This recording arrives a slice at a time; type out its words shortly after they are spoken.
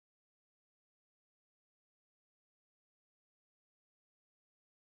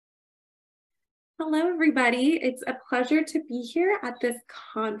Hello, everybody. It's a pleasure to be here at this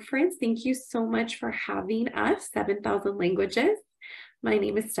conference. Thank you so much for having us, 7,000 Languages. My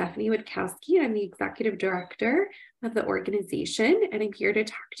name is Stephanie Witkowski. I'm the Executive Director of the organization, and I'm here to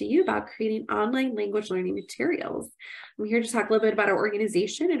talk to you about creating online language learning materials. I'm here to talk a little bit about our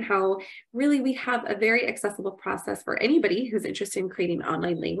organization and how really we have a very accessible process for anybody who's interested in creating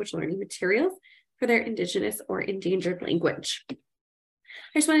online language learning materials for their Indigenous or endangered language.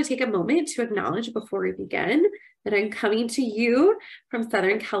 I just want to take a moment to acknowledge before we begin that I'm coming to you from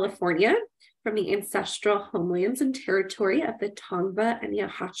Southern California, from the ancestral homelands and territory of the Tongva and the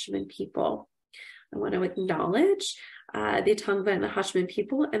Ahashman people. I want to acknowledge the Tongva and the Ahashman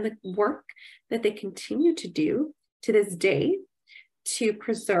people and the work that they continue to do to this day to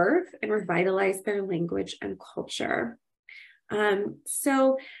preserve and revitalize their language and culture.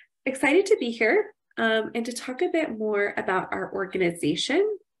 So excited to be here. And to talk a bit more about our organization,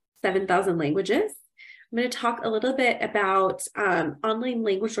 7,000 Languages. I'm going to talk a little bit about online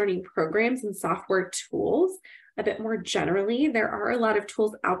language learning programs and software tools. A bit more generally, there are a lot of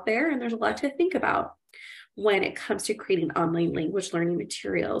tools out there and there's a lot to think about when it comes to creating online language learning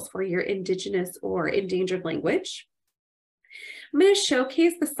materials for your Indigenous or endangered language. I'm going to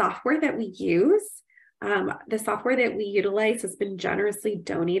showcase the software that we use. The software that we utilize has been generously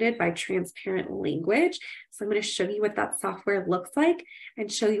donated by Transparent Language. So I'm going to show you what that software looks like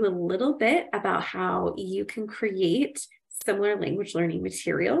and show you a little bit about how you can create similar language learning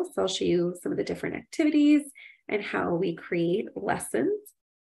materials. So I'll show you some of the different activities and how we create lessons.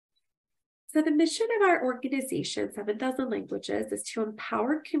 So the mission of our organization, 7,000 Languages, is to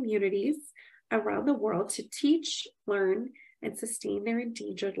empower communities around the world to teach, learn, and sustain their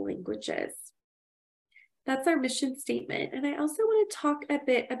endangered languages. That's our mission statement. And I also want to talk a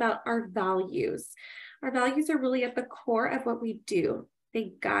bit about our values. Our values are really at the core of what we do.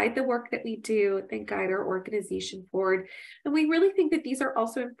 They guide the work that we do, they guide our organization forward. And we really think that these are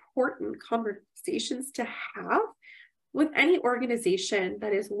also important conversations to have with any organization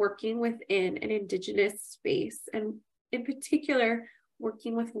that is working within an Indigenous space, and in particular,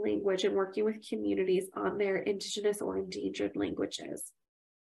 working with language and working with communities on their Indigenous or endangered languages.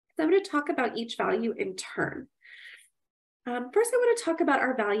 So I'm going to talk about each value in turn. First, I want to talk about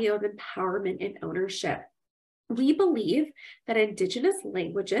our value of empowerment and ownership. We believe that Indigenous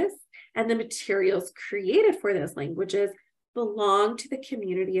languages and the materials created for those languages belong to the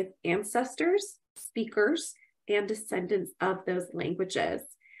community of ancestors, speakers, and descendants of those languages.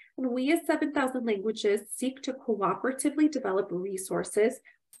 And we as 7,000 Languages seek to cooperatively develop resources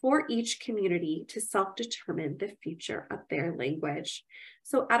for each community to self-determine the future of their language.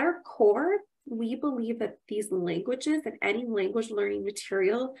 So at our core, we believe that these languages and any language learning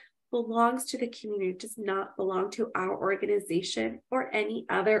material belongs to the community, does not belong to our organization or any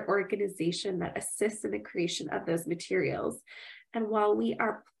other organization that assists in the creation of those materials. And while we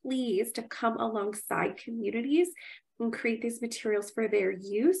are pleased to come alongside communities and create these materials for their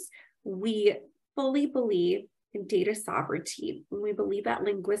use, we fully believe in data sovereignty. And we believe that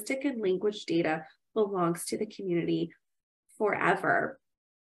linguistic and language data belongs to the community forever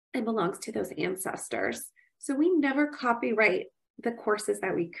and belongs to those ancestors. So we never copyright the courses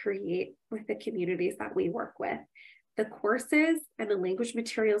that we create with the communities that we work with. The courses and the language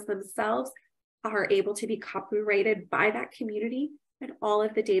materials themselves are able to be copyrighted by that community, and all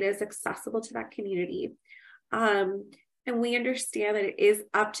of the data is accessible to that community. And we understand that it is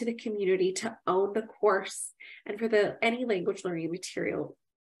up to the community to own the course and for any language learning material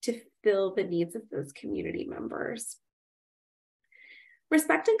to fill the needs of those community members.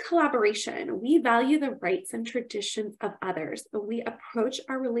 Respect and collaboration. We value the rights and traditions of others, but we approach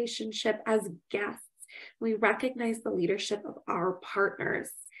our relationship as guests. We recognize the leadership of our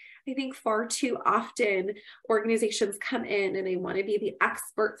partners. I think far too often organizations come in and they want to be the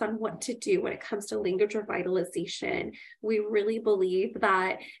experts on what to do when it comes to language revitalization. We really believe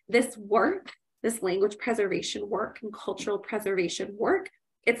that this work, this language preservation work and cultural preservation work,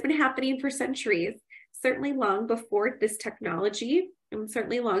 it's been happening for centuries, certainly long before this technology and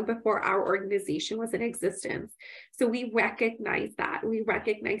certainly long before our organization was in existence. So we recognize that. We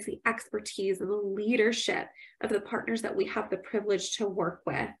recognize the expertise and the leadership of the partners that we have the privilege to work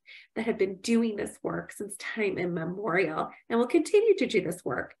with that have been doing this work since time immemorial and will continue to do this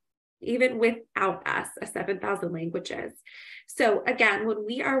work even without us, as 7,000 Languages. So again, when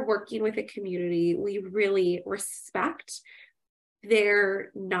we are working with a community, we really respect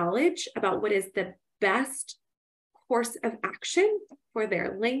their knowledge about what is the best course of action for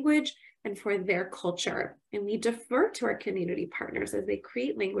their language and for their culture. And we defer to our community partners as they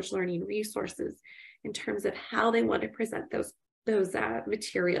create language learning resources in terms of how they want to present those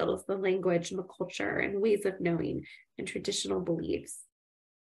materials, the language and the culture and ways of knowing and traditional beliefs.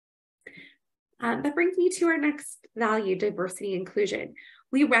 That brings me to our next value, diversity and inclusion.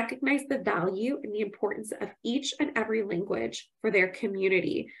 We recognize the value and the importance of each and every language for their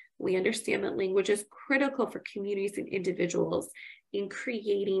community. We understand that language is critical for communities and individuals in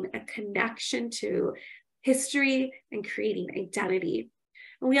creating a connection to history and creating identity.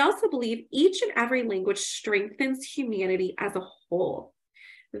 And we also believe each and every language strengthens humanity as a whole.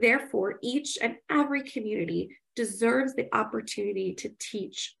 Therefore, each and every community deserves the opportunity to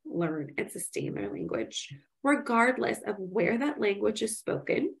teach, learn, and sustain their language, regardless of where that language is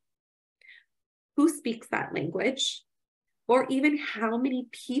spoken, who speaks that language, or even how many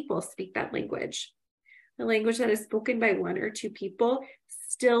people speak that language. The language that is spoken by one or two people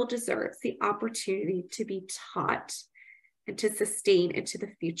still deserves the opportunity to be taught and to sustain into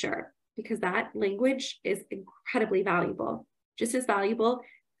the future, because that language is incredibly valuable, just as valuable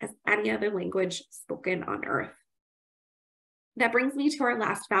as any other language spoken on Earth. That brings me to our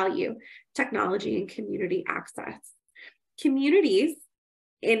last value, technology and community access. Communities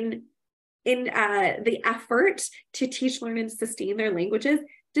in the effort to teach, learn, and sustain their languages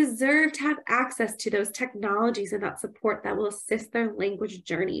deserve to have access to those technologies and that support that will assist their language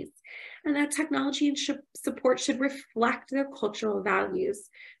journeys. And that technology and support should reflect their cultural values.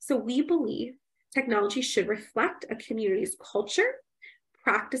 So we believe technology should reflect a community's culture,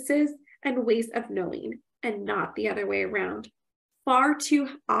 practices, and ways of knowing, and not the other way around. Far too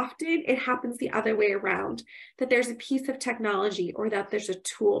often, it happens the other way around, that there's a piece of technology or that there's a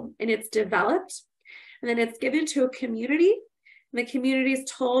tool and it's developed and then it's given to a community. And the community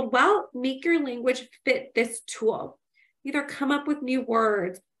is told, well, make your language fit this tool. Either come up with new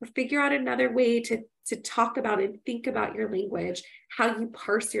words or figure out another way to talk about and think about your language, how you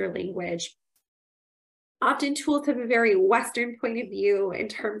parse your language. Often tools have a very Western point of view in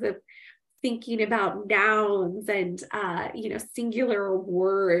terms of thinking about nouns and singular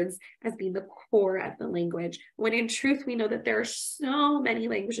words as being the core of the language, when in truth we know that there are so many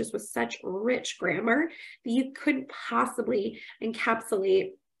languages with such rich grammar that you couldn't possibly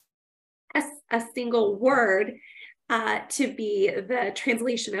encapsulate a single word to be the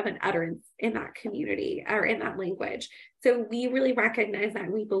translation of an utterance in that community or in that language. So we really recognize that,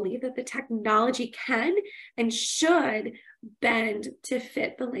 and we believe that the technology can and should bend to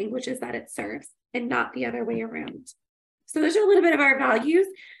fit the languages that it serves and not the other way around. So those are a little bit of our values.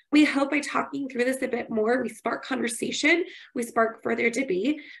 We hope by talking through this a bit more, we spark conversation, we spark further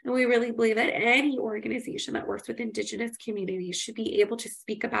debate, and we really believe that any organization that works with Indigenous communities should be able to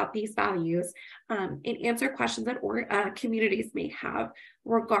speak about these values and answer questions that communities may have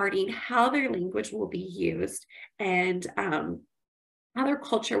regarding how their language will be used and how their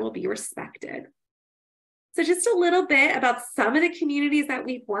culture will be respected. So just a little bit about some of the communities that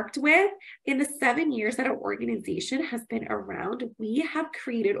we've worked with. In the 7 years that our organization has been around, we have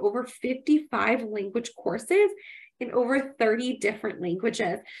created over 55 language courses in over 30 different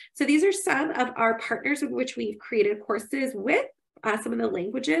languages. So these are some of our partners with which we've created courses with, some of the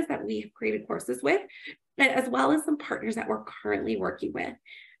languages that we've created courses with, as well as some partners that we're currently working with.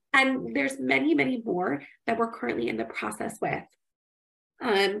 And there's many, many more that we're currently in the process with.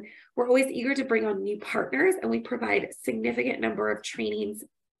 We're always eager to bring on new partners, and we provide a significant number of trainings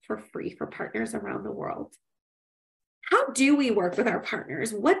for free for partners around the world. How do we work with our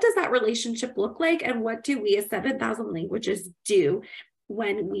partners? What does that relationship look like? And what do we as 7,000 Languages do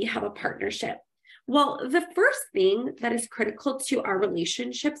when we have a partnership? Well, the first thing that is critical to our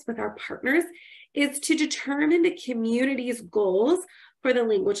relationships with our partners is to determine the community's goals for the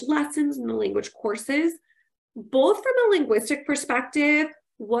language lessons and the language courses, both from a linguistic perspective.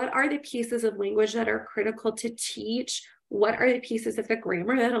 What are the pieces of language that are critical to teach? What are the pieces of the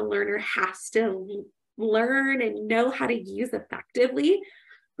grammar that a learner has to learn and know how to use effectively?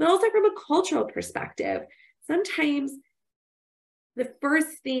 But also from a cultural perspective, sometimes the first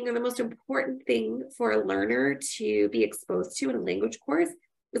thing and the most important thing for a learner to be exposed to in a language course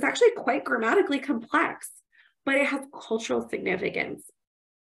is actually quite grammatically complex, but it has cultural significance.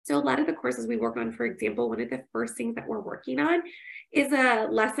 So a lot of the courses we work on, for example, one of the first things that we're working on is a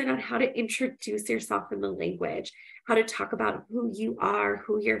lesson on how to introduce yourself in the language, how to talk about who you are,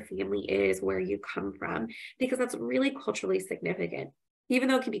 who your family is, where you come from, because that's really culturally significant, even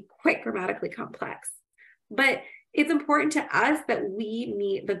though it can be quite grammatically complex. But it's important to us that we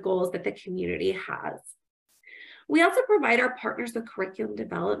meet the goals that the community has. We also provide our partners with curriculum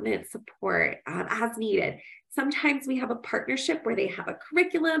development support as needed. Sometimes we have a partnership where they have a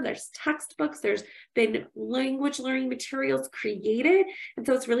curriculum, there's textbooks, there's been language learning materials created. And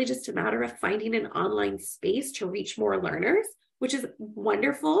so it's really just a matter of finding an online space to reach more learners. which is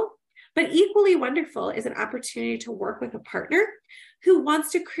wonderful. But equally wonderful is an opportunity to work with a partner who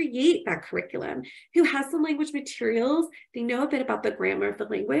wants to create that curriculum, who has some language materials, they know a bit about the grammar of the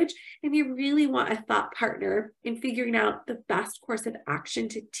language, and they really want a thought partner in figuring out the best course of action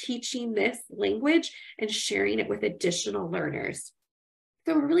to teaching this language and sharing it with additional learners.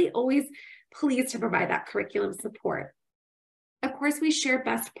 So we're really always pleased to provide that curriculum support. Of course, we share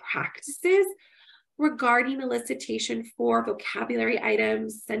best practices regarding elicitation for vocabulary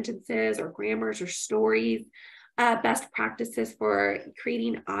items, sentences, or grammars, or stories, best practices for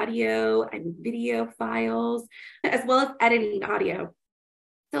creating audio and video files, as well as editing audio.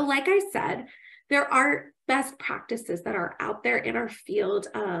 So like I said, there are best practices that are out there in our field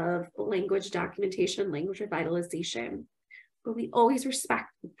of language documentation, language revitalization, but we always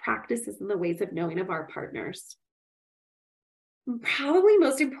respect the practices and the ways of knowing of our partners. Probably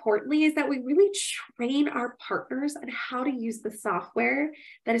most importantly is that we really train our partners on how to use the software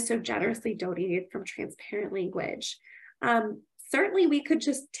that is so generously donated from Transparent Language. Certainly we could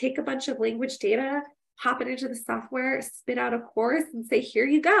just take a bunch of language data, pop it into the software, spit out a course and say, here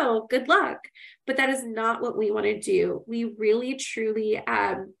you go, good luck. But that is not what we want to do. We really truly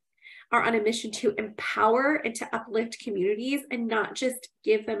are on a mission to empower and to uplift communities and not just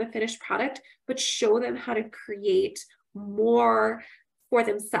give them a finished product, but show them how to create more for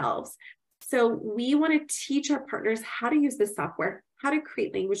themselves. So we want to teach our partners how to use this software, how to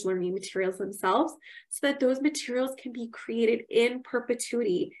create language learning materials themselves, so that those materials can be created in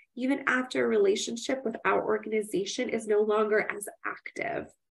perpetuity, even after a relationship with our organization is no longer as active.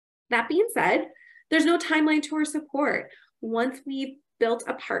 That being said, there's no timeline to our support. Once we've built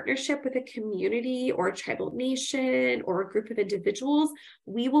a partnership with a community or a tribal nation or a group of individuals,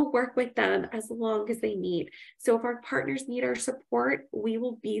 we will work with them as long as they need. So if our partners need our support, we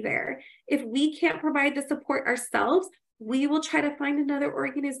will be there. If we can't provide the support ourselves, we will try to find another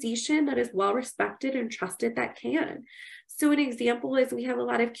organization that is well respected and trusted that can. So an example is we have a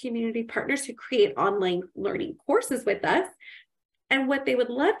lot of community partners who create online learning courses with us. And what they would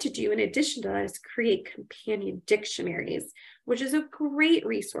love to do in addition to that is create companion dictionaries, which is a great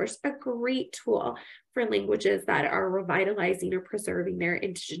resource, a great tool for languages that are revitalizing or preserving their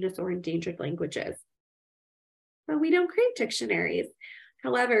indigenous or endangered languages. But we don't create dictionaries.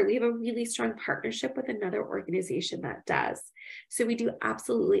 However, we have a really strong partnership with another organization that does. So we do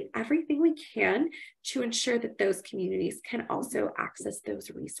absolutely everything we can to ensure that those communities can also access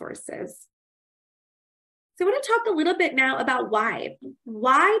those resources. So I want to talk a little bit now about why.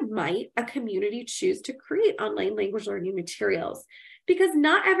 Why might a community choose to create online language learning materials? Because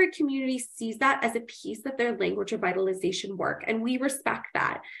not every community sees that as a piece of their language revitalization work, and we respect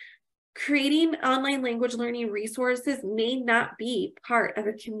that. Creating online language learning resources may not be part of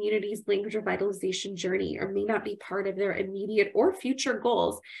a community's language revitalization journey or may not be part of their immediate or future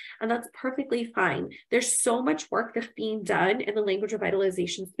goals, and that's perfectly fine. There's so much work that's being done in the language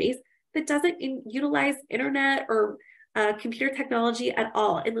revitalization space that doesn't utilize internet or computer technology at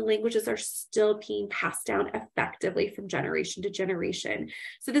all, and the languages are still being passed down effectively from generation to generation.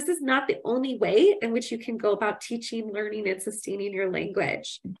 So this is not the only way in which you can go about teaching, learning, and sustaining your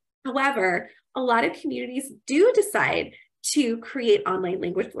language. However, a lot of communities do decide to create online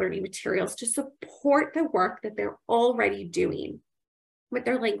language learning materials to support the work that they're already doing with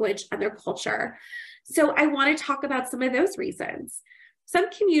their language and their culture. So I want to talk about some of those reasons. Some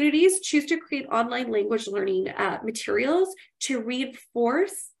communities choose to create online language learning materials to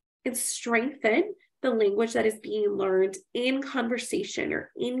reinforce and strengthen the language that is being learned in conversation or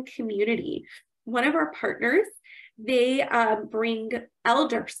in community. One of our partners, they bring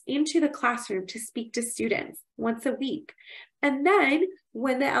elders into the classroom to speak to students once a week. And then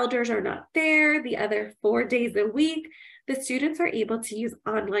when the elders are not there, the other 4 days a week, the students are able to use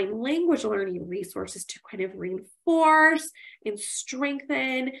online language learning resources to kind of reinforce and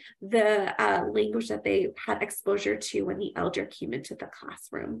strengthen the language that they had exposure to when the elder came into the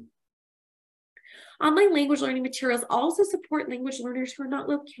classroom. Online language learning materials also support language learners who are not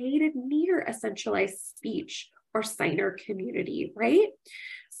located near a centralized speech or signer community, right?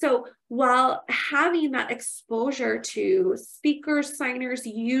 So while having that exposure to speakers, signers,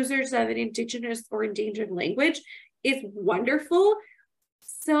 users of an indigenous or endangered language is wonderful,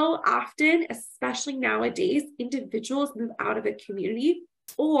 so often, especially nowadays, individuals move out of a community,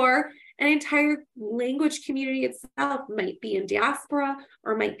 or an entire language community itself might be in diaspora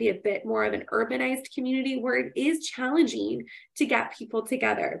or might be a bit more of an urbanized community where it is challenging to get people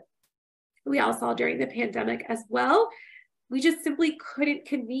together. We all saw during the pandemic as well, we just simply couldn't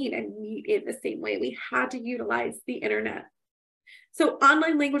convene and meet in the same way. We had to utilize the internet. So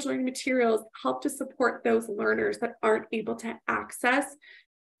online language learning materials help to support those learners that aren't able to access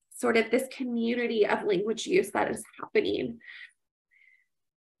sort of this community of language use that is happening.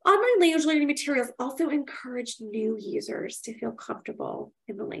 Online language learning materials also encourage new users to feel comfortable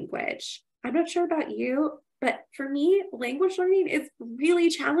in the language. I'm not sure about you, but for me, language learning is really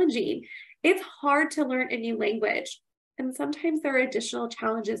challenging. It's hard to learn a new language. And sometimes there are additional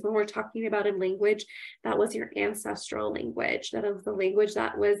challenges when we're talking about a language that was your ancestral language, that is the language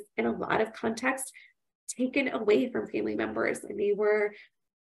that was, in a lot of contexts, taken away from family members, and they were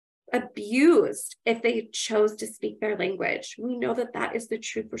abused if they chose to speak their language. We know that that is the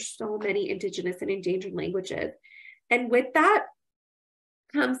truth for so many Indigenous and endangered languages. And with that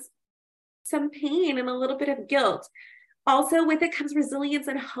comes some pain and a little bit of guilt. Also with it comes resilience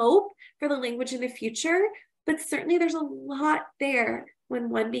and hope for the language in the future, but certainly there's a lot there when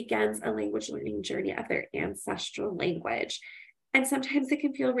one begins a language learning journey of their ancestral language. And sometimes it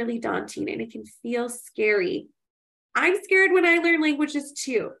can feel really daunting and it can feel scary. I'm scared when I learn languages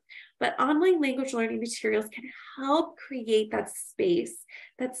too, but online language learning materials can help create that space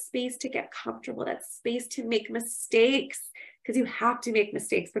to get comfortable, that space to make mistakes, because you have to make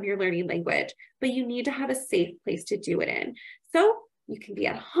mistakes when you're learning language, but you need to have a safe place to do it in. So you can be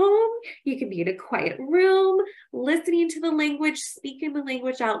at home, you can be in a quiet room, listening to the language, speaking the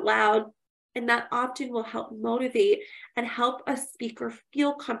language out loud, and that often will help motivate and help a speaker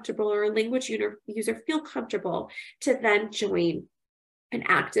feel comfortable or a language user feel comfortable to then join an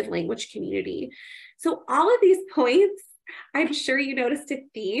active language community. So all of these points, I'm sure you noticed a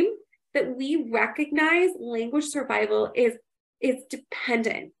theme that we recognize language survival is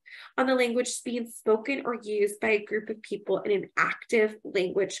dependent on the language being spoken or used by a group of people in an active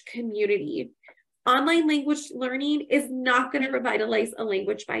language community. Online language learning is not going to revitalize a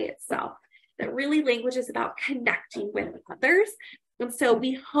language by itself. That really language is about connecting with others. And so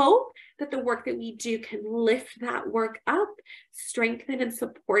we hope that the work that we do can lift that work up, strengthen and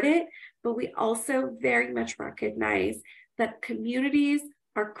support it. But we also very much recognize that communities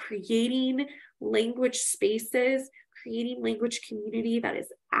are creating language spaces, creating language community that is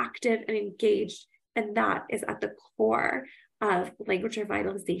active and engaged. And that is at the core of language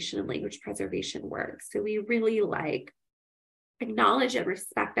revitalization and language preservation work. So we really acknowledge and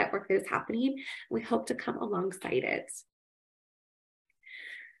respect that work that is happening. We hope to come alongside it.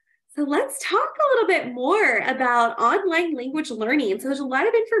 So let's talk a little bit more about online language learning. So there's a lot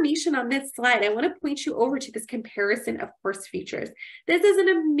of information on this slide. I want to point you over to this comparison of course features. This is an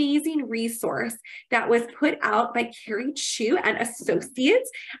amazing resource that was put out by Carrie Chu and Associates,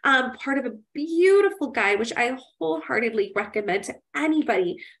 part of a beautiful guide, which I wholeheartedly recommend to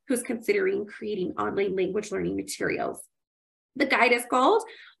anybody who's considering creating online language learning materials. The guide is called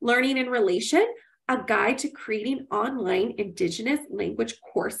Learning in Relation, a guide to creating online Indigenous language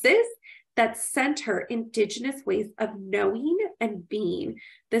courses that center Indigenous ways of knowing and being.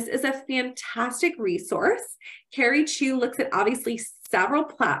 This is a fantastic resource. Carrie Chu looks at obviously several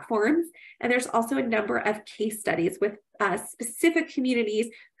platforms, and there's also a number of case studies with specific communities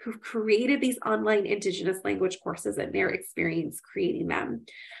who've created these online Indigenous language courses and their experience creating them.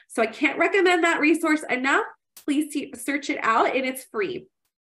 So I can't recommend that resource enough. Please search it out, and it's free.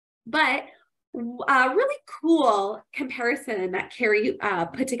 But a really cool comparison that Carrie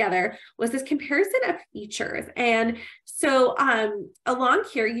put together was this comparison of features. And so along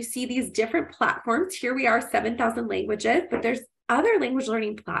here, you see these different platforms. Here we are, 7,000 languages, but there's other language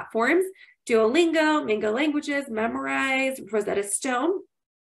learning platforms, Duolingo, Mango Languages, Memorize, Rosetta Stone.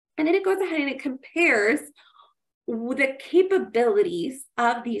 And then it goes ahead and it compares the capabilities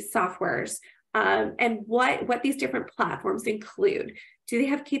of these softwares and what these different platforms include. Do they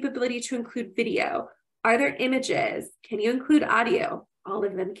have capability to include video? Are there images? Can you include audio? All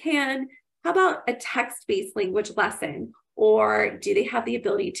of them can. How about a text-based language lesson? Or do they have the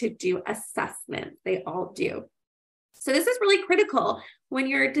ability to do assessments? They all do. So this is really critical when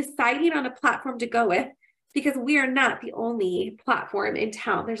you're deciding on a platform to go with, because we are not the only platform in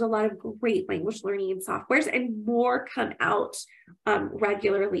town. There's a lot of great language learning softwares, and more come out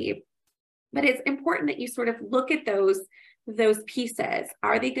regularly. But it's important that you sort of look at those pieces.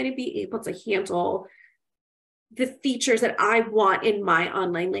 Are they going to be able to handle the features that I want in my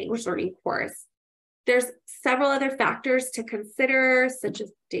online language learning course? There's several other factors to consider, such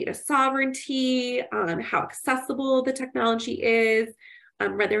as data sovereignty, how accessible the technology is,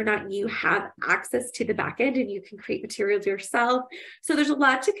 whether or not you have access to the backend and you can create materials yourself. So there's a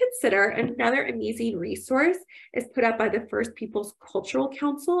lot to consider. Another amazing resource is put up by the First Peoples Cultural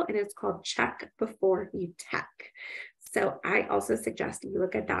Council, and it's called Check Before You Tech. So I also suggest you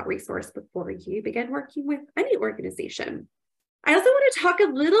look at that resource before you begin working with any organization. I also want to talk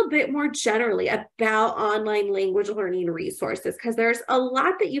a little bit more generally about online language learning resources because there's a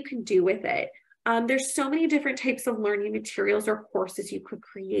lot that you can do with it. There's so many different types of learning materials or courses you could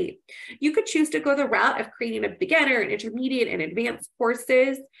create. You could choose to go the route of creating a beginner, an intermediate, and advanced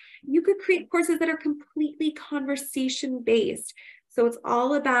courses. You could create courses that are completely conversation-based. So it's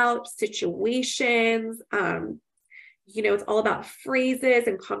all about situations, it's all about phrases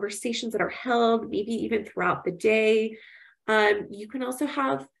and conversations that are held, maybe even throughout the day. You can also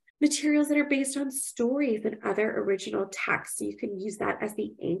have materials that are based on stories and other original texts. So you can use that as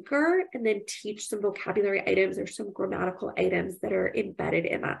the anchor and then teach some vocabulary items or some grammatical items that are embedded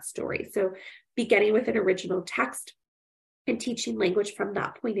in that story. So beginning with an original text and teaching language from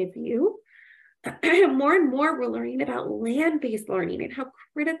that point of view. More and more, we're learning about land-based learning and how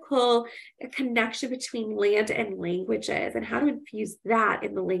critical a connection between land and languages and how to infuse that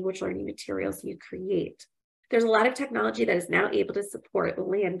in the language learning materials you create. There's a lot of technology that is now able to support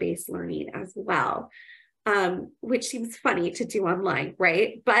land-based learning as well, which seems funny to do online,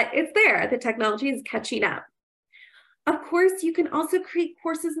 right? But it's there. The technology is catching up. Of course, you can also create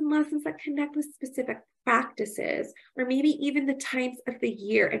courses and lessons that connect with specific practices, or maybe even the times of the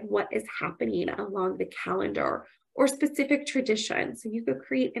year and what is happening along the calendar, or specific traditions. So you could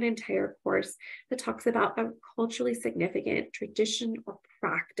create an entire course that talks about a culturally significant tradition or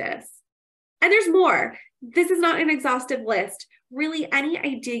practice. And there's more. This is not an exhaustive list. Really, any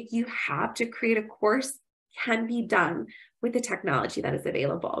idea you have to create a course can be done with the technology that is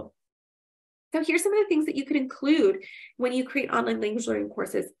available. So here's some of the things that you could include when you create online language learning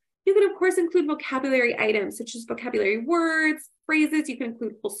courses. You can, of course, include vocabulary items, such as vocabulary words, phrases. You can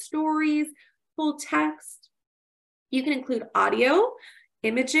include full stories, full text. You can include audio,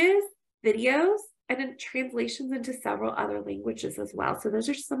 images, videos, and then translations into several other languages as well. So those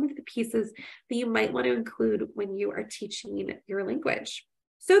are some of the pieces that you might want to include when you are teaching your language.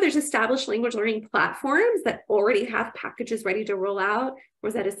 So there's established language learning platforms that already have packages ready to roll out.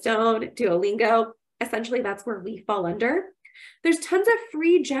 Rosetta Stone, Duolingo, essentially that's where we fall under. There's tons of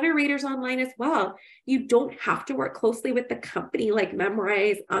free generators online as well. You don't have to work closely with the company like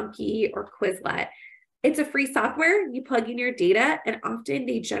Memrise, Anki, or Quizlet. It's a free software. You plug in your data and often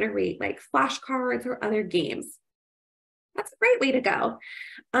they generate like flashcards or other games. That's a great way to go.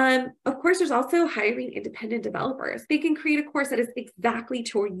 Of course, there's also hiring independent developers. They can create a course that is exactly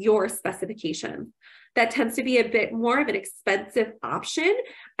to your specifications. That tends to be a bit more of an expensive option,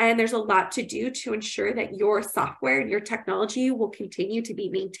 and there's a lot to do to ensure that your software and your technology will continue to be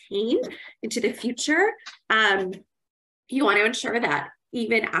maintained into the future. You want to ensure that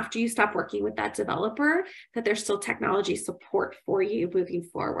even after you stop working with that developer, that there's still technology support for you moving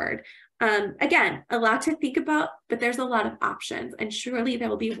forward. Again, a lot to think about, but there's a lot of options, and surely there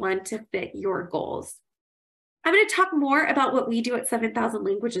will be one to fit your goals. I'm going to talk more about what we do at 7,000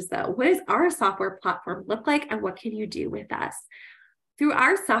 Languages, though. What does our software platform look like, and what can you do with us? Through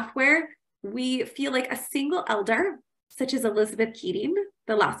our software, we feel like a single elder, such as Elizabeth Keating,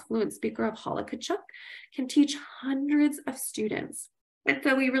 the last fluent speaker of Halakachuk, can teach hundreds of students. And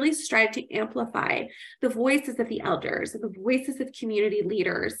so we really strive to amplify the voices of the elders and the voices of community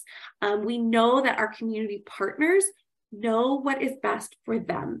leaders. We know that our community partners know what is best for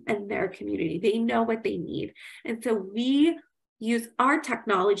them and their community. They know what they need. And so we use our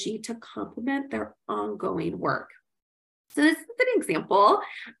technology to complement their ongoing work. So this is an example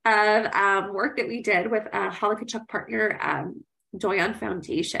of work that we did with a Halakachuk partner, Doyon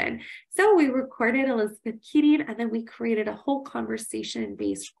Foundation. So we recorded Elizabeth Keating, and then we created a whole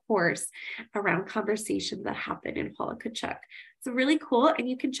conversation-based course around conversations that happen in Halakachuk. It's really cool, and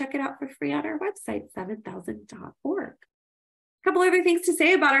you can check it out for free on our website, 7000.org. A couple other things to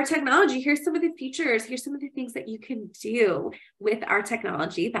say about our technology. Here's some of the features. Here's some of the things that you can do with our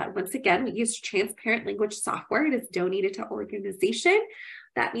technology that, once again, we use transparent language software. It is donated to organization.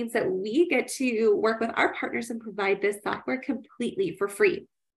 That means that we get to work with our partners and provide this software completely for free.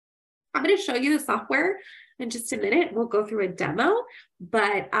 I'm going to show you the software in just a minute. We'll go through a demo,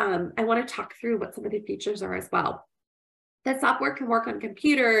 but I want to talk through what some of the features are as well. The software can work on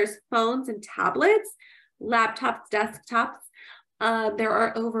computers, phones, and tablets, laptops, desktops. There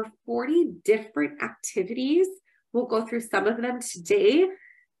are over 40 different activities. We'll go through some of them today.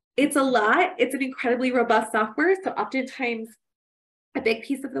 It's a lot. It's an incredibly robust software. So oftentimes, a big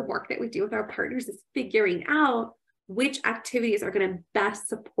piece of the work that we do with our partners is figuring out which activities are going to best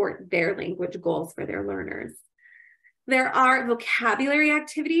support their language goals for their learners. There are vocabulary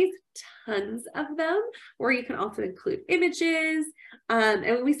activities, tons of them, where you can also include images. And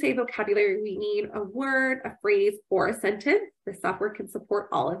when we say vocabulary, we mean a word, a phrase, or a sentence. The software can support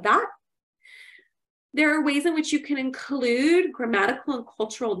all of that. There are ways in which you can include grammatical and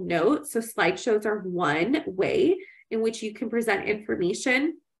cultural notes. So slideshows are one way in which you can present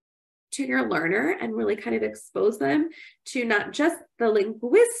information to your learner and really kind of expose them to not just the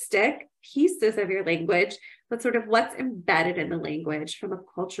linguistic pieces of your language, but sort of what's embedded in the language from a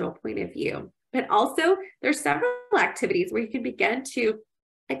cultural point of view. But also there's several activities where you can begin to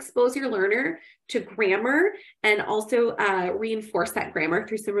expose your learner to grammar and also reinforce that grammar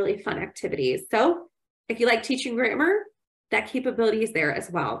through some really fun activities. So if you like teaching grammar, that capability is there as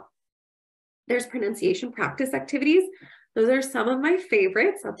well. There's pronunciation practice activities. Those are some of my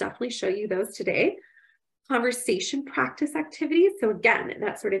favorites. I'll definitely show you those today. Conversation practice activities. So again,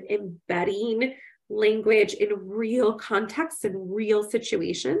 that's sort of embedding language in real contexts and real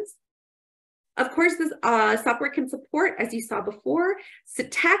situations. Of course, this software can support, as you saw before,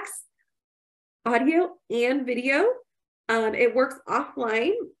 text, audio, and video. It works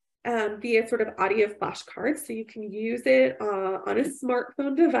offline via sort of audio flashcards. So you can use it on a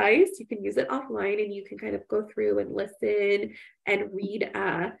smartphone device. You can use it offline and you can kind of go through and listen and read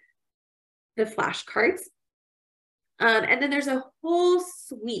the flashcards. And then there's a whole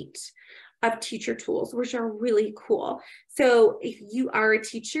suite of teacher tools, which are really cool. So if you are a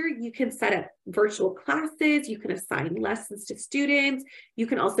teacher, you can set up virtual classes, you can assign lessons to students, you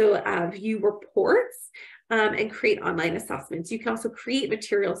can also view reports and create online assessments. You can also create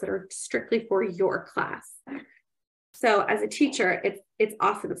materials that are strictly for your class. So as a teacher, it's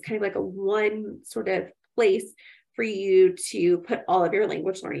awesome. It's kind of like a one sort of place for you to put all of your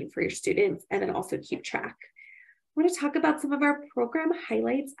language learning for your students and then also keep track. I want to talk about some of our program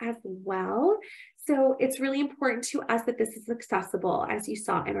highlights as well. So it's really important to us that this is accessible, as you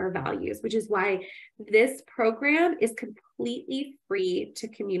saw in our values, which is why this program is completely free to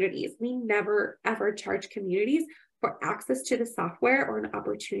communities. We never, ever charge communities for access to the software or an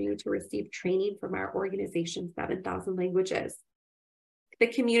opportunity to receive training from our organization's 7,000 languages. The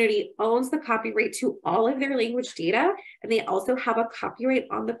community owns the copyright to all of their language data, and they also have a copyright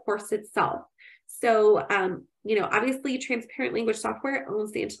on the course itself. So, you know, obviously Transparent Language Software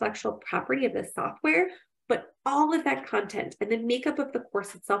owns the intellectual property of the software, but all of that content and the makeup of the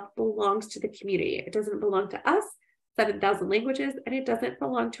course itself belongs to the community. It doesn't belong to us, 7,000 languages, and it doesn't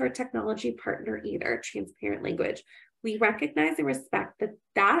belong to our technology partner either, Transparent Language. We recognize and respect that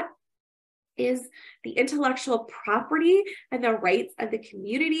that is the intellectual property and the rights of the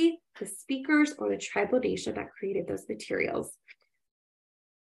community, the speakers, or the tribal nation that created those materials.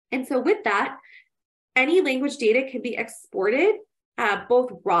 And so with that, any language data can be exported,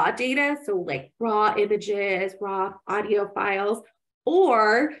 both raw data, so like raw images, raw audio files,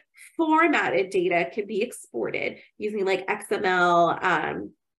 or formatted data can be exported using like XML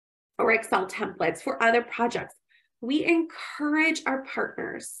or Excel templates for other projects. We encourage our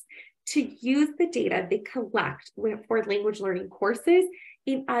partners to use the data they collect for language learning courses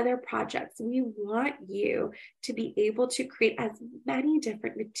in other projects. We want you to be able to create as many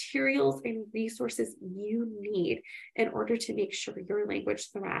different materials and resources you need in order to make sure your language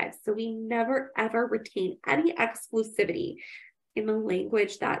thrives. So we never ever retain any exclusivity in the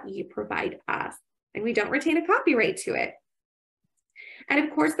language that you provide us, and we don't retain a copyright to it. And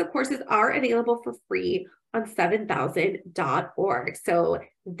of course, the courses are available for free on 7000.org. So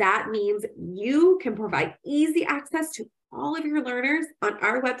that means you can provide easy access to all of your learners on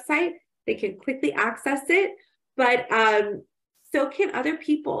our website. They can quickly access it, but so can other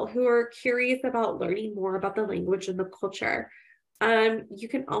people who are curious about learning more about the language and the culture. You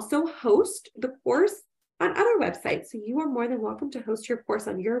can also host the course on other websites. So you are more than welcome to host your course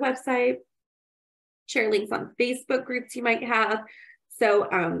on your website, share links on Facebook groups you might have. So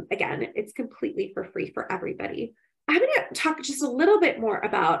again, it's completely for free for everybody. I'm going to talk just a little bit more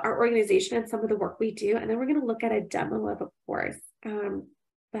about our organization and some of the work we do, and then we're going to look at a demo of a course.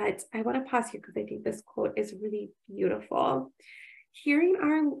 But I want to pause here because I think this quote is really beautiful.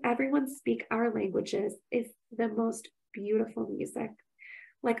 Hearing everyone speak our languages is the most beautiful music,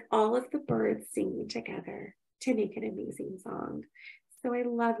 like all of the birds singing together to make an amazing song. So I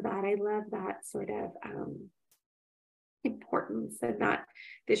love that. I love that sort of importance and that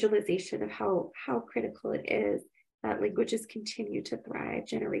visualization of how critical it is that languages continue to thrive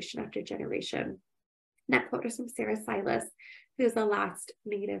generation after generation. And that quote is from Sarah Silas, who is the last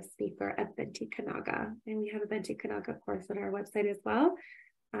native speaker of Benti Kanaga. And we have a Benti Kanaga course on our website as well,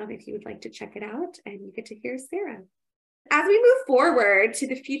 if you would like to check it out, and you get to hear Sarah. As we move forward to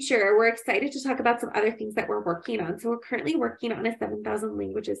the future, we're excited to talk about some other things that we're working on. So we're currently working on a 7,000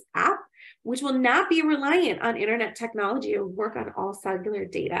 languages app, which will not be reliant on internet technology or work on all cellular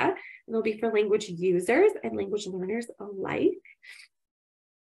data. And it'll be for language users and language learners alike.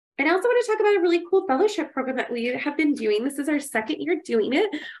 And I also want to talk about a really cool fellowship program that we have been doing. This is our second year doing it.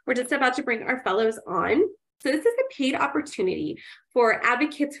 We're just about to bring our fellows on. So this is a paid opportunity for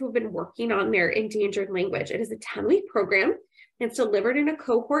advocates who have been working on their endangered language. It is a 10-week program. It's delivered in a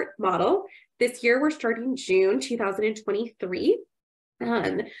cohort model. This year, we're starting June 2023.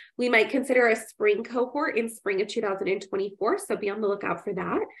 We might consider a spring cohort in spring of 2024, so be on the lookout for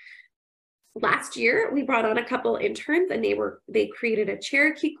that. Last year, we brought on a couple interns, and they created a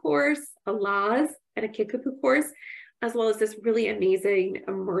Cherokee course, a Laz, and a Kickapoo course, as well as this really amazing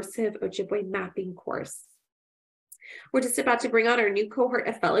immersive Ojibwe mapping course. We're just about to bring on our new cohort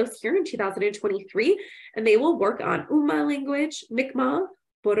of fellows here in 2023, and they will work on Uma language, Mi'kmaq,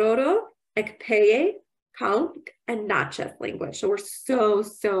 Bororo, Ekpeye, Kauk, and Natchez language. So we're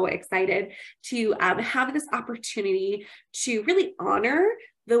so excited to have this opportunity to really honor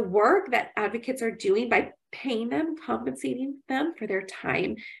the work that advocates are doing by paying them, compensating them for their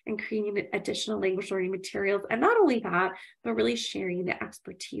time, and creating additional language learning materials. And not only that, but really sharing the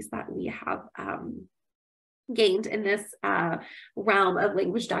expertise that we have gained in this realm of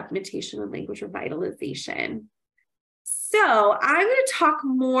language documentation and language revitalization. So I'm going to talk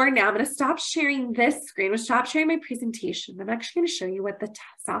more now. I'm going to stop sharing this screen. I'm going to stop sharing my presentation. I'm actually going to show you what the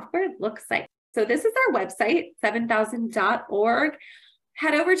software looks like. So this is our website, 7000.org.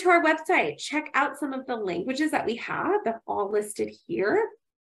 Head over to our website, check out some of the languages that we have. They're all listed here.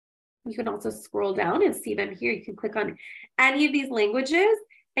 You can also scroll down and see them here. You can click on any of these languages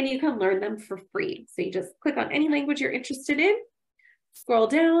and you can learn them for free. So you just click on any language you're interested in, scroll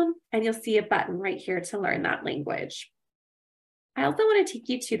down, and you'll see a button right here to learn that language. I also want to take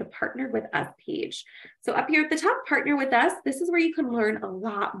you to the Partner with Us page. So up here at the top, Partner with Us, this is where you can learn a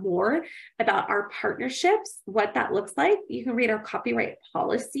lot more about our partnerships, what that looks like. You can read our copyright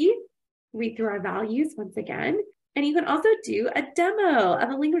policy, read through our values once again, and you can also do a demo of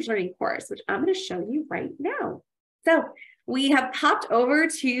a language learning course, which I'm going to show you right now. So we have popped over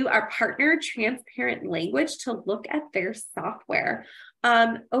to our partner Transparent Language to look at their software.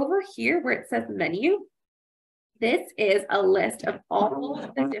 Over here where it says menu, this is a list of all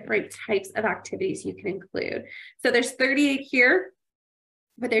of the different types of activities you can include. So there's 38 here,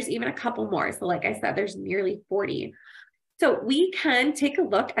 but there's even a couple more. So like I said, there's nearly 40. So we can take a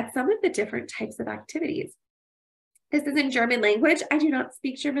look at some of the different types of activities. This is in German language. I do not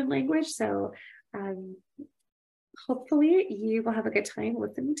speak German language, so hopefully you will have a good time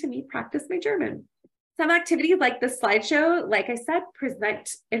listening to me practice my German. Some activities like the slideshow, like I said, present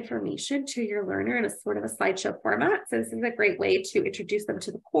information to your learner in a sort of a slideshow format. So this is a great way to introduce them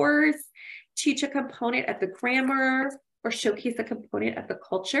to the course, teach a component of the grammar, or showcase a component of the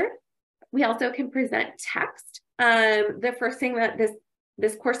culture. We also can present text. The first thing that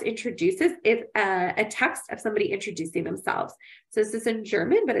this course introduces is a text of somebody introducing themselves. So this is in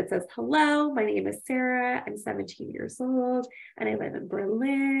German, but it says, hello, my name is Sarah, I'm 17 years old, and I live in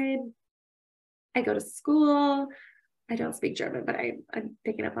Berlin. I go to school. I don't speak German, but I'm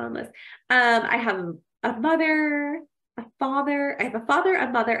picking up on this. I have a mother, a father. I have a father,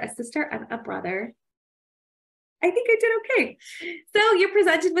 a mother, a sister, and a brother. I think I did okay. So you're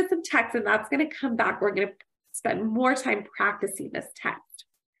presented with some text, and that's going to come back. We're going to spend more time practicing this text.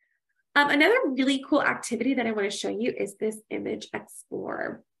 Another really cool activity that I want to show you is this Image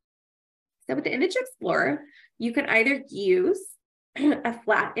Explorer. So with the Image Explorer, you can either use a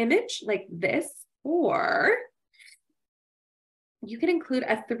flat image like this, or you can include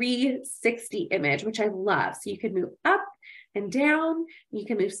a 360 image, which I love. So you can move up and down, you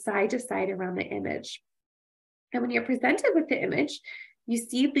can move side to side around the image. And when you're presented with the image, you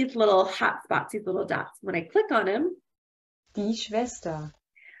see these little hot spots, these little dots. When I click on them, Die Schwester.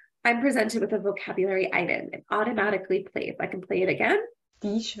 I'm presented with a vocabulary item. It automatically plays. I can play it again.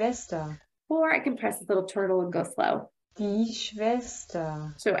 Die Schwester. Or I can press this little turtle and go slow. Die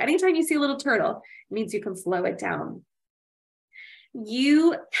Schwester. So anytime you see a little turtle, it means you can slow it down.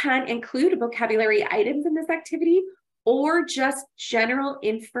 You can include vocabulary items in this activity or just general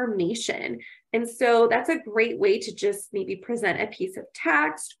information. And so that's a great way to just maybe present a piece of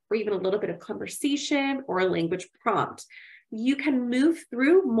text or even a little bit of conversation or a language prompt. You can move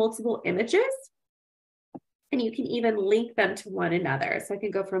through multiple images and you can even link them to one another. So I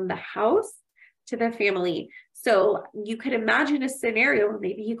can go from the house to the family. So you could imagine a scenario where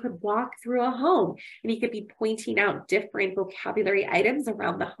maybe you could walk through a home and you could be pointing out different vocabulary items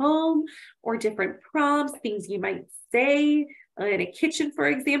around the home or different prompts, things you might say in a kitchen, for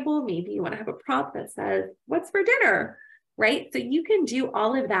example. Maybe you want to have a prompt that says, what's for dinner, right? So you can do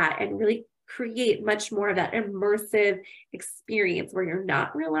all of that and really create much more of that immersive experience where you're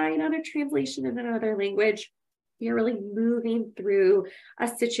not relying on a translation in another language. You're really moving through a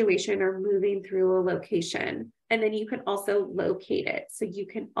situation or moving through a location. And then you can also locate it. So you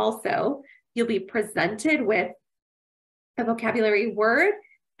can also, you'll be presented with a vocabulary word,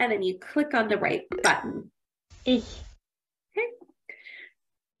 and then you click on the right button. Ich. Okay.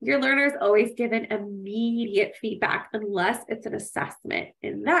 Your learner is always given immediate feedback unless it's an assessment.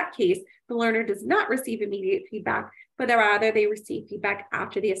 In that case, the learner does not receive immediate feedback, but rather they receive feedback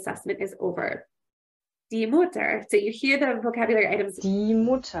after the assessment is over. Die Mutter. So you hear the vocabulary items Die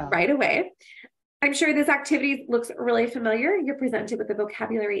Mutter. right away. I'm sure this activity looks really familiar. You're presented with a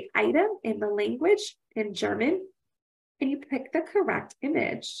vocabulary item in the language in German, and you pick the correct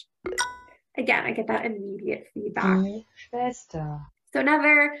image. Again, I get that immediate feedback. Die Schwester. So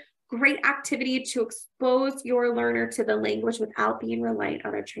another great activity to expose your learner to the language without being reliant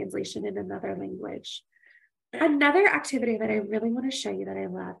on a translation in another language. Another activity that I really want to show you that I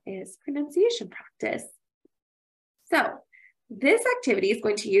love is pronunciation practice. So this activity is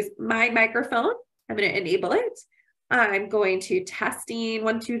going to use my microphone. I'm going to enable it. I'm going to testing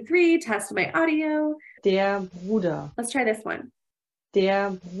 1, 2, 3, test my audio. Der Bruder. Let's try this one.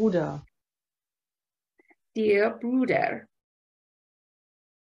 Der Bruder. Der Bruder.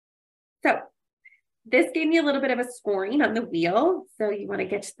 So this gave me a little bit of a scoring on the wheel. So you want to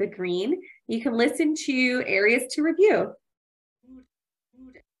get to the green. You can listen to areas to review.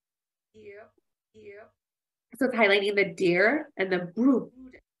 So it's highlighting the deer and the brood.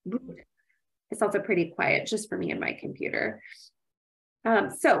 It's also pretty quiet just for me and my computer.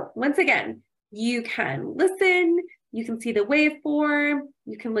 So once again, you can listen, you can see the waveform,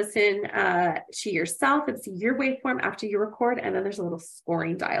 you can listen to yourself and see your waveform after you record, and then there's a little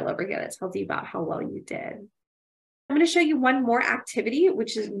scoring dial over here that tells you about how well you did. I'm going to show you one more activity,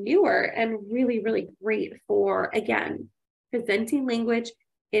 which is newer and really, really great for, again, presenting language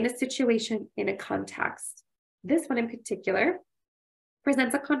in a situation, in a context. This one in particular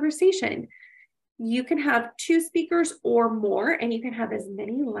presents a conversation. You can have 2 speakers or more, and you can have as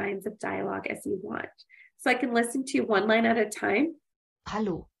many lines of dialogue as you want. So I can listen to 1 line at a time.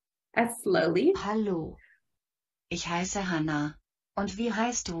 Hallo. As slowly. Hallo. Ich heiße Hanna. Und wie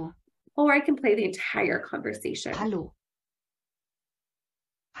heißt du? Or I can play the entire conversation. Hallo.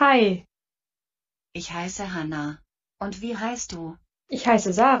 Hi. Ich heiße Hanna. Und wie heißt du? Ich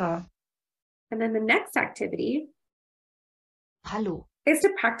heiße Sarah. And then the next activity Hallo. is to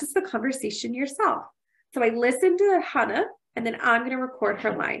practice the conversation yourself. So I listen to Hannah, and then I'm going to record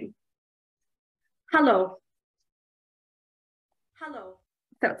her line. Hello. Hello.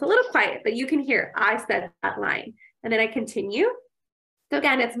 So it's a little quiet, but you can hear I said that line. And then I continue. So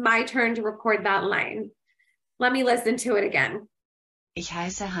again, it's my turn to record that line. Let me listen to it again. Ich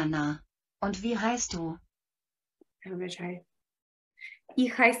heiße Hanna. Und wie heißt du? I'm going to try.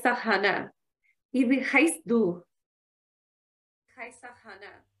 Ich heiße Hannah. Wie heißt du? Ich heiße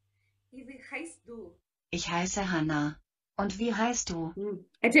Hannah. Wie heißt du? Ich heiße Hanna. Und wie heißt du?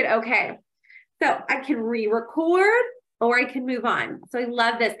 I did okay. So I can re-record or I can move on. So I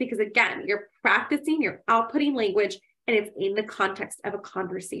love this because again, you're practicing, you're outputting language, and it's in the context of a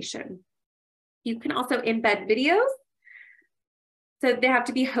conversation. You can also embed videos. So they have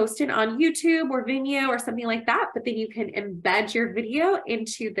to be hosted on YouTube or Vimeo or something like that, but then you can embed your video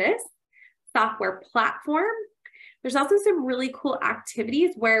into this software platform. There's also some really cool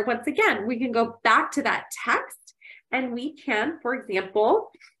activities where, once again, we can go back to that text and we can, for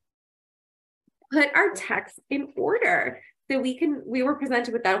example, put our text in order. So we were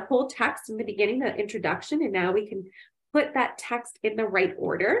presented with that whole text in the beginning, the introduction, and now we can put that text in the right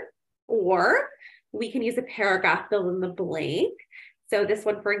order, or we can use a paragraph fill in the blank. So this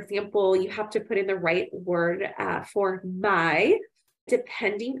one, for example, you have to put in the right word for my,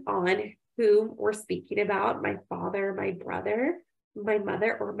 depending on whom we're speaking about, my father, my brother, my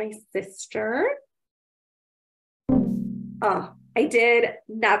mother, or my sister. Oh, I did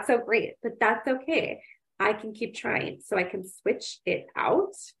not so great, but that's okay. I can keep trying. So I can switch it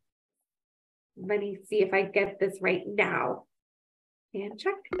out. Let me see if I get this right now. And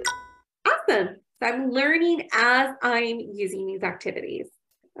check. Awesome. So I'm learning as I'm using these activities.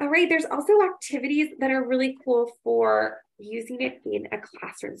 All right, there's also activities that are really cool for using it in a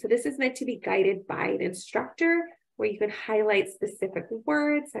classroom. So this is meant to be guided by an instructor where you can highlight specific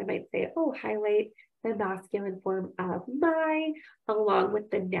words. I might say, oh, highlight the masculine form of my along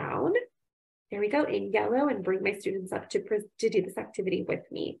with the noun. There we go, in yellow, and bring my students up to do this activity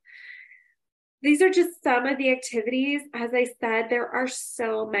with me. These are just some of the activities. As I said, there are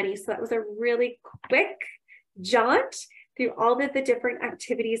so many. So that was a really quick jaunt through all of the different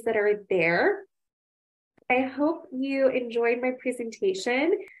activities that are there. I hope you enjoyed my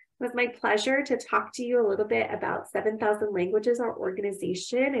presentation. It was my pleasure to talk to you a little bit about 7,000 Languages, our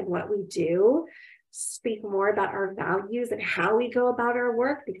organization, and what we do, speak more about our values and how we go about our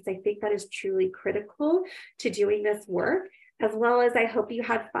work, because I think that is truly critical to doing this work, as well as I hope you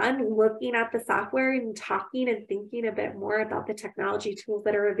had fun looking at the software and talking and thinking a bit more about the technology tools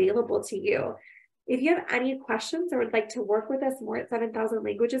that are available to you. If you have any questions or would like to work with us more at 7,000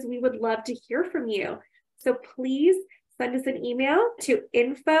 Languages, we would love to hear from you. So please send us an email to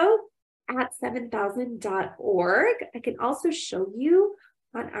info@7000.org. I can also show you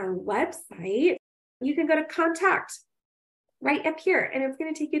on our website. You can go to contact right up here, and it's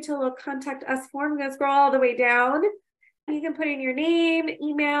going to take you to a little contact us form. I'm going to scroll all the way down. You can put in your name,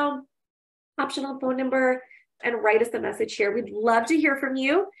 email, optional phone number, and write us a message here. We'd love to hear from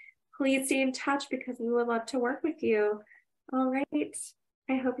you. Please stay in touch because we would love to work with you. All right.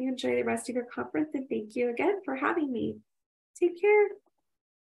 I hope you enjoy the rest of your conference, and thank you again for having me. Take care.